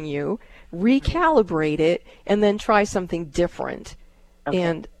serving you, recalibrate it, and then try something different. Okay.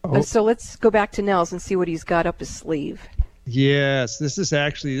 And so let's go back to Nels and see what he's got up his sleeve. Yes, this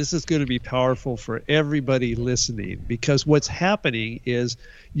is going to be powerful for everybody listening, because what's happening is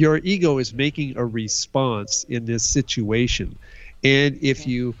your ego is making a response in this situation. And if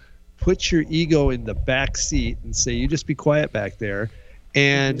you put your ego in the back seat and say, you just be quiet back there,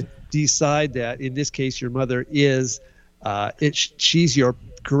 and decide that, in this case, your mother is, she's your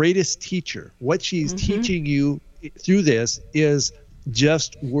greatest teacher. What she's teaching you through this is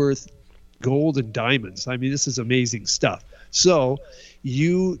just worth gold and diamonds. I mean, this is amazing stuff. So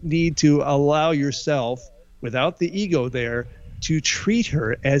you need to allow yourself, without the ego there, to treat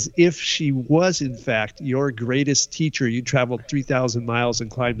her as if she was, in fact, your greatest teacher you traveled 3,000 miles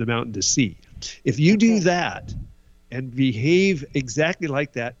and climbed the mountain to see. If you do that and behave exactly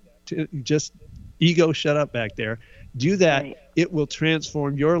like that, just ego shut up back there, do that, it will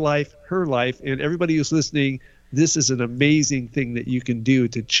transform your life, her life, and everybody who's listening. This is an amazing thing that you can do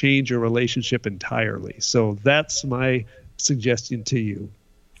to change your relationship entirely. So that's my suggestion to you.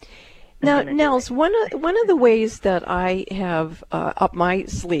 Now, Nels, one of the ways that I have up my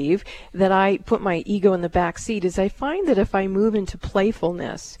sleeve, that I put my ego in the back seat, is I find that if I move into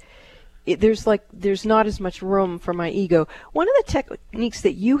playfulness, there's not as much room for my ego. One of the techniques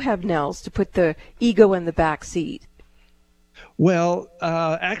that you have, Nels, to put the ego in the back seat. Well,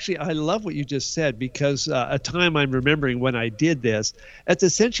 actually, I love what you just said, because a time I'm remembering when I did this, that's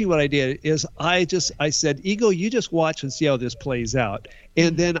essentially what I did is I said, ego, you just watch and see how this plays out.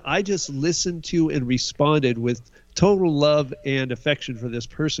 And then I just listened to and responded with total love and affection for this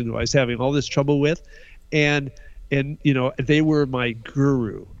person who I was having all this trouble with. And they were my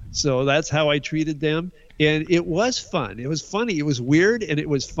guru. So that's how I treated them. And it was fun. It was funny. It was weird, and it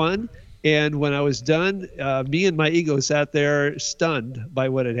was fun. And when I was done, me and my ego sat there stunned by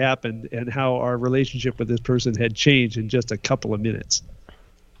what had happened and how our relationship with this person had changed in just a couple of minutes.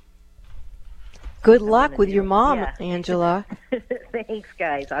 Good luck with your mom, Angela. Thanks,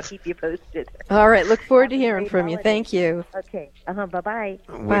 guys. I'll keep you posted. All right. Look forward to hearing from you. Thank you. Okay. Bye-bye.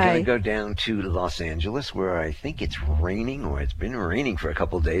 We're going to go down to Los Angeles, where I think it's raining, or it's been raining for a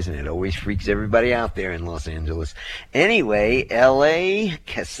couple of days, and it always freaks everybody out there in Los Angeles. Anyway, L.A.,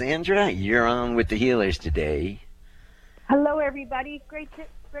 Cassandra, you're on with the healers today. Hello, everybody. Great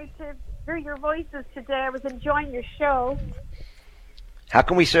to hear your voices today. I was enjoying your show. How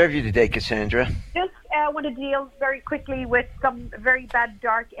can we serve you today, Cassandra? Just want to deal very quickly with some very bad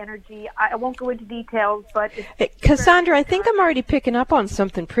dark energy. I won't go into details, but Cassandra, I think I'm already picking up on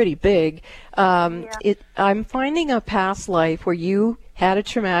something pretty big. I'm finding a past life where you had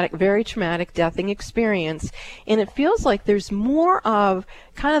a very traumatic deathing experience, and it feels like there's more of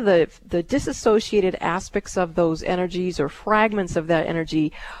kind of the disassociated aspects of those energies, or fragments of that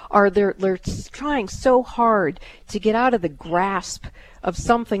energy, they're trying so hard to get out of the grasp of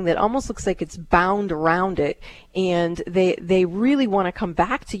something that almost looks like it's bound around it, and they really want to come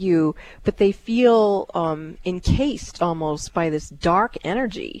back to you, but they feel encased almost by this dark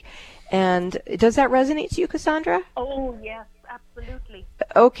energy. And does that resonate to you, Cassandra? Oh, yes, absolutely.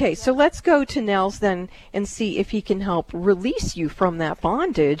 Okay, so let's go to Nels then and see if he can help release you from that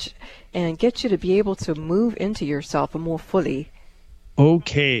bondage and get you to be able to move into yourself more fully.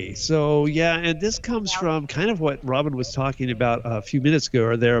 Okay, so yeah, and this comes from kind of what Robin was talking about a few minutes ago,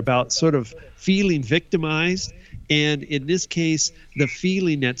 or there, about sort of feeling victimized. And in this case, the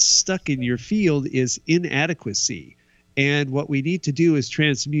feeling that's stuck in your field is inadequacy. And what we need to do is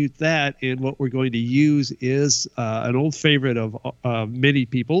transmute that. And what we're going to use is an old favorite of many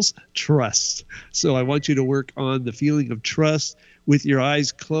people's, trust. So I want you to work on the feeling of trust. With your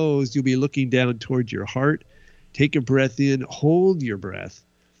eyes closed, you'll be looking down toward your heart. Take a breath in, hold your breath,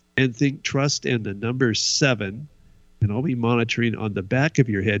 and think trust and the number 7. And I'll be monitoring on the back of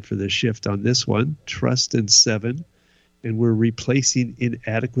your head for the shift on this one, trust and 7. And we're replacing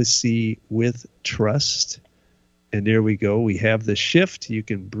inadequacy with trust. And there we go. We have the shift. You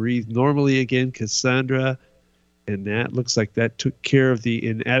can breathe normally again, Cassandra. And that looks like that took care of the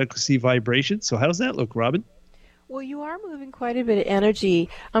inadequacy vibration. So how does that look, Robin? Well, you are moving quite a bit of energy.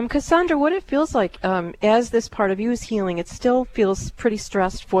 Cassandra, what it feels like as this part of you is healing, it still feels pretty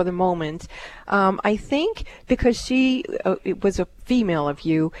stressed for the moment. I think because she it was a female of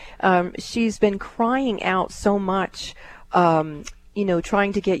you, she's been crying out so much,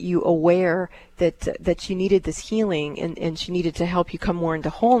 trying to get you aware that she needed this healing and she needed to help you come more into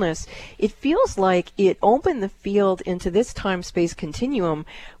wholeness. It feels like it opened the field into this time-space continuum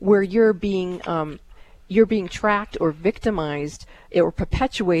where you're being tracked or victimized or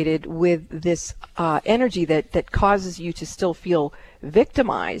perpetuated with this energy that causes you to still feel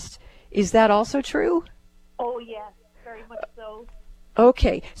victimized. Is that also true? Oh, yes, very much so.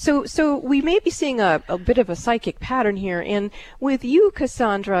 Okay, so we may be seeing a bit of a psychic pattern here, and with you,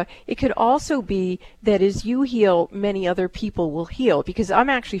 Cassandra, it could also be that as you heal, many other people will heal, because I'm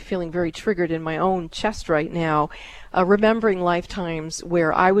actually feeling very triggered in my own chest right now, remembering lifetimes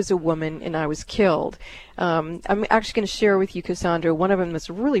where I was a woman and I was killed. I'm actually going to share with you, Cassandra, one of them that's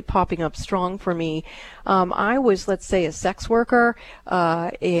really popping up strong for me. I was, let's say, a sex worker,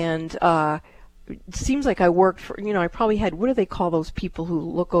 and it seems like I worked for, I probably had, what do they call those people who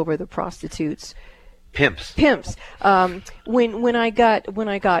look over the prostitutes? Pimps. When I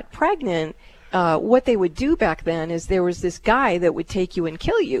got pregnant, what they would do back then is there was this guy that would take you and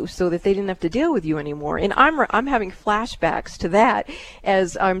kill you so that they didn't have to deal with you anymore. And I'm having flashbacks to that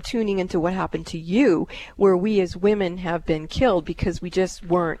as I'm tuning into what happened to you, where we as women have been killed because we just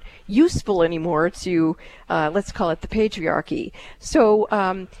weren't useful anymore to, let's call it the patriarchy.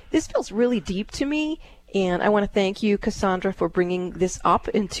 So this feels really deep to me. And I want to thank you, Cassandra, for bringing this up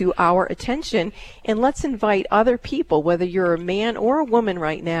into our attention. And let's invite other people, whether you're a man or a woman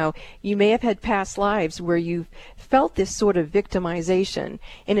right now, you may have had past lives where you've felt this sort of victimization.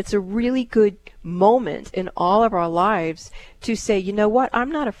 And it's a really good moment in all of our lives to say, you know what,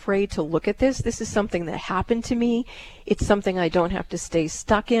 I'm not afraid to look at this. This is something that happened to me. It's something I don't have to stay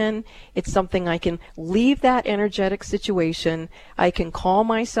stuck in. It's something I can leave that energetic situation. I can call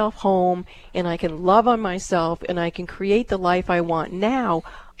myself home, and I can love on myself, and I can create the life I want now,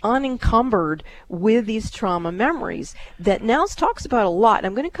 unencumbered with these trauma memories that Nels talks about a lot. And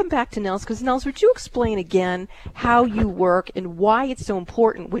I'm going to come back to Nels, because Nels, would you explain again how you work and why it's so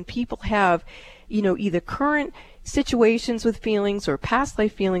important when people have, either current situations with feelings or past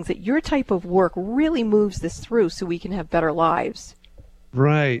life feelings, that your type of work really moves this through so we can have better lives?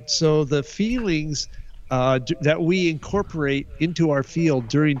 Right. So the feelings that we incorporate into our field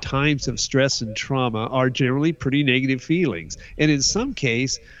during times of stress and trauma are generally pretty negative feelings. And in some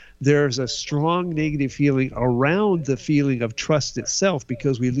case, there's a strong negative feeling around the feeling of trust itself,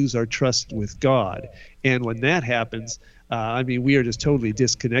 because we lose our trust with God. And when that happens, we are just totally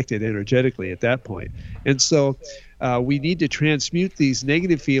disconnected energetically at that point. And so we need to transmute these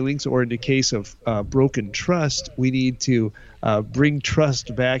negative feelings, or in the case of broken trust, we need to bring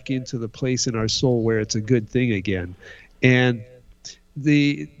trust back into the place in our soul where it's a good thing again. And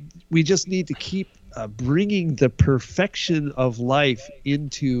we just need to keep bringing the perfection of life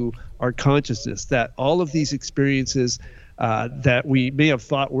into our consciousness, that all of these experiences that we may have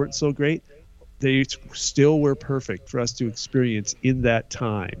thought weren't so great, they still were perfect for us to experience in that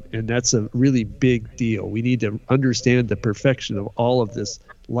time. And that's a really big deal. We need to understand the perfection of all of this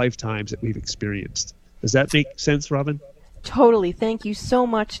lifetimes that we've experienced. Does that make sense, Robin? Totally. Thank you so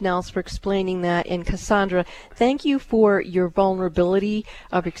much, Nels, for explaining that. And Cassandra, thank you for your vulnerability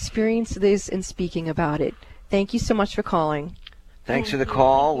of experiencing this and speaking about it. Thank you so much for calling. Thanks for the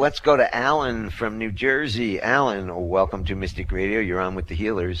call. Let's go to Alan from New Jersey. Alan, welcome to Mystic Radio. You're on with the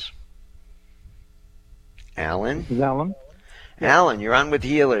Healers. Alan? This is Alan. Alan, you're on with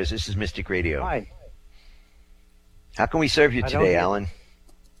Healers. This is Mystic Radio. Hi. How can we serve you today, Alan?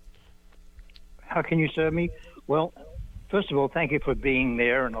 How can you serve me? Well, first of all, thank you for being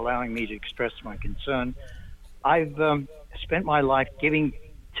there and allowing me to express my concern. I've spent my life giving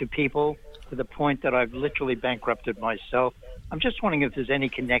to people to the point that I've literally bankrupted myself. I'm just wondering if there's any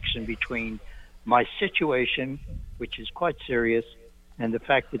connection between my situation, which is quite serious, and the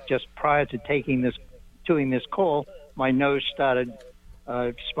fact that just prior to doing this call, my nose started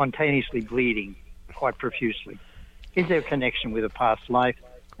spontaneously bleeding quite profusely. Is there a connection with a past life?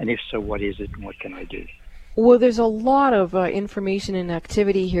 And if so, what is it and what can I do? Well, there's a lot of information and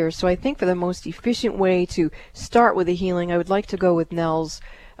activity here, so I think for the most efficient way to start with the healing, I would like to go with Nels'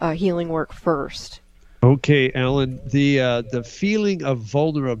 healing work first. Okay, Alan, the feeling of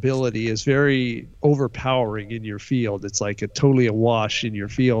vulnerability is very overpowering in your field. It's like totally awash in your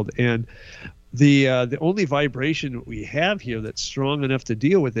field. And the only vibration we have here that's strong enough to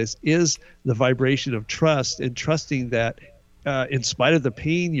deal with this is the vibration of trust, and trusting that in spite of the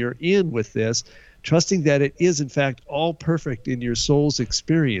pain you're in with this, trusting that it is in fact all perfect in your soul's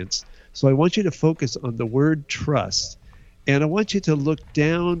experience. So I want you to focus on the word trust. And I want you to look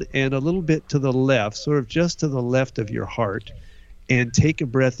down and a little bit to the left, sort of just to the left of your heart, and take a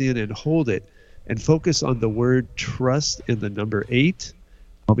breath in and hold it and focus on the word trust and the number 8.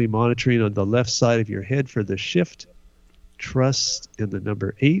 I'll be monitoring on the left side of your head for the shift. Trust and the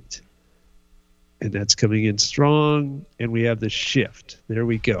number 8. And that's coming in strong. And we have the shift. There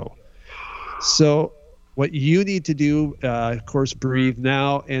we go. So what you need to do, of course, breathe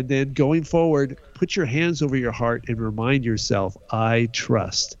now, and then going forward, put your hands over your heart and remind yourself, I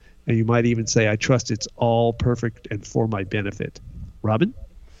trust. And you might even say, I trust it's all perfect and for my benefit. Robin?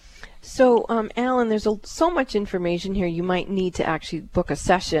 So, Alan, there's so much information here, you might need to actually book a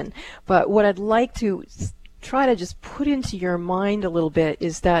session. But what I'd like to try to just put into your mind a little bit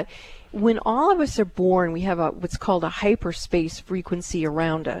is that when all of us are born, we have what's called a hyperspace frequency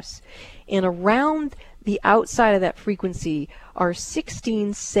around us. And around the outside of that frequency are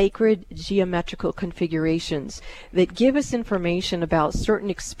 16 sacred geometrical configurations that give us information about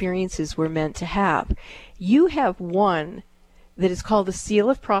certain experiences we're meant to have. You have one that is called the Seal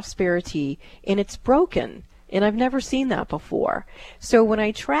of Prosperity, and it's broken. And I've never seen that before. So when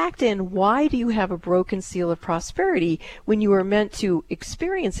I tracked in, why do you have a broken seal of prosperity when you were meant to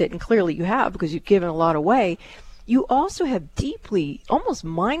experience it? And clearly you have, because you've given a lot away. You also have deeply, almost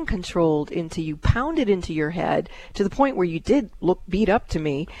mind-controlled you pounded into your head to the point where you did look beat up to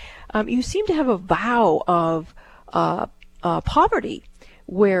me. You seem to have a vow of poverty,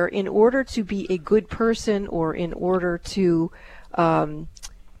 where in order to be a good person or in order to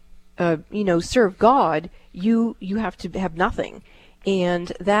serve God, you have to have nothing.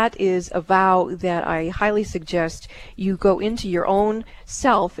 And that is a vow that I highly suggest you go into your own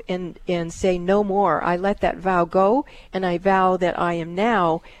self and say, no more. I let that vow go, and I vow that I am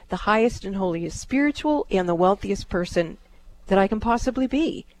now the highest and holiest spiritual and the wealthiest person that I can possibly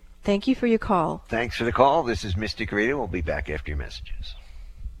be. Thank you for your call. Thanks for the call. This is Mystic Radio. We'll be back after your messages.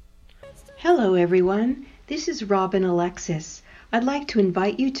 Hello, everyone. This is Robin Alexis. I'd like to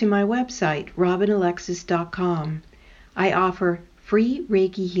invite you to my website, robinalexis.com. I offer free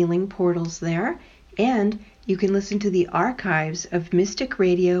Reiki healing portals there, and you can listen to the archives of Mystic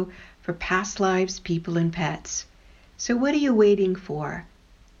Radio for past lives, people, and pets. So what are you waiting for?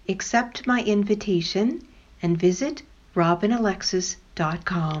 Accept my invitation and visit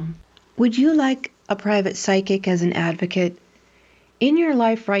robinalexis.com. Would you like a private psychic as an advocate? In your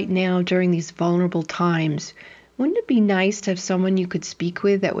life right now, during these vulnerable times, wouldn't it be nice to have someone you could speak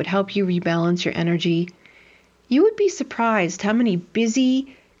with that would help you rebalance your energy? You would be surprised how many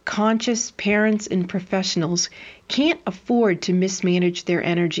busy, conscious parents and professionals can't afford to mismanage their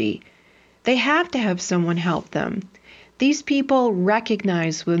energy. They have to have someone help them. These people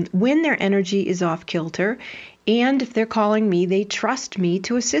recognize when their energy is off kilter, and if they're calling me, they trust me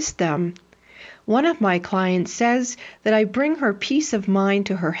to assist them. One of my clients says that I bring her peace of mind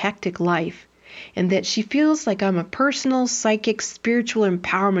to her hectic life, and that she feels like I'm a personal, psychic, spiritual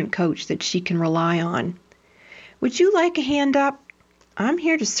empowerment coach that she can rely on. Would you like a hand up? I'm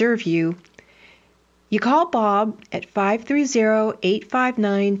here to serve you. You call Bob at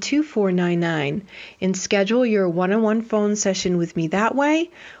 530-859-2499 and schedule your one-on-one phone session with me that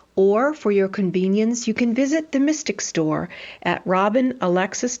way, or for your convenience, you can visit the Mystic Store at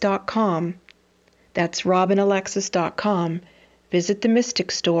robinalexis.com. That's robinalexis.com. Visit the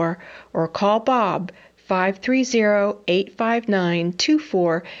Mystic Store or call Bob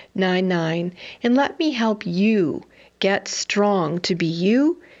 530-859-2499 and let me help you get strong to be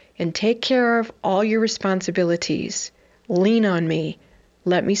you and take care of all your responsibilities. Lean on me.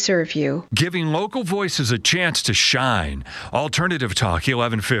 Let me serve you. Giving local voices a chance to shine. Alternative Talk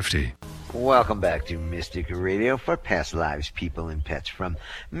 1150. Welcome back to Mystic Radio for Past Lives, People, and Pets from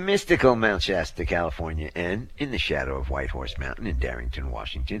mystical Mount Shasta, California, and in the shadow of Whitehorse Mountain in Darrington,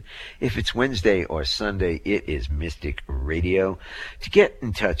 Washington. If it's Wednesday or Sunday, it is Mystic Radio. To get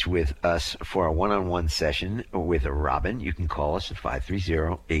in touch with us for a one-on-one session with Robin, you can call us at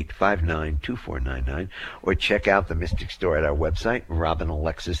 530-859-2499 or check out the Mystic Store at our website,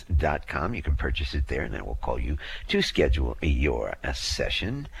 robinalexis.com. You can purchase it there, and then we'll call you to schedule your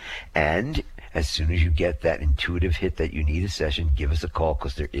session. And as soon as you get that intuitive hit that you need a session, give us a call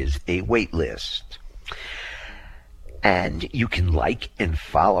because there is a wait list. And you can like and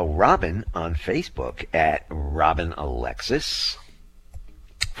follow Robin on Facebook at Robin Alexis.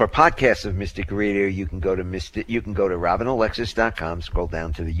 For podcasts of Mystic Radio, you can go to robinalexis.com, scroll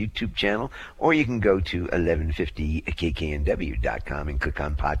down to the YouTube channel, or you can go to 1150kknw.com and click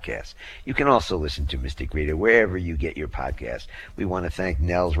on podcasts. You can also listen to Mystic Radio wherever you get your podcasts. We want to thank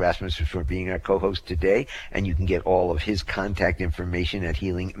Nels Rasmussen for being our co-host today, and you can get all of his contact information at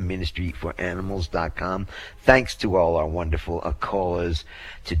healingministryforanimals.com. Thanks to all our wonderful callers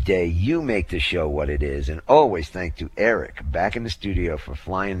today. You make the show what it is, and always thank to Eric back in the studio for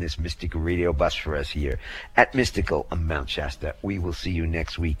flying this Mystic Radio bus for us here at Mystical Mount Shasta. We will see you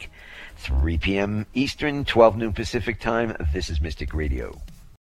next week, 3 p.m. Eastern, 12 noon Pacific time. This is Mystic Radio.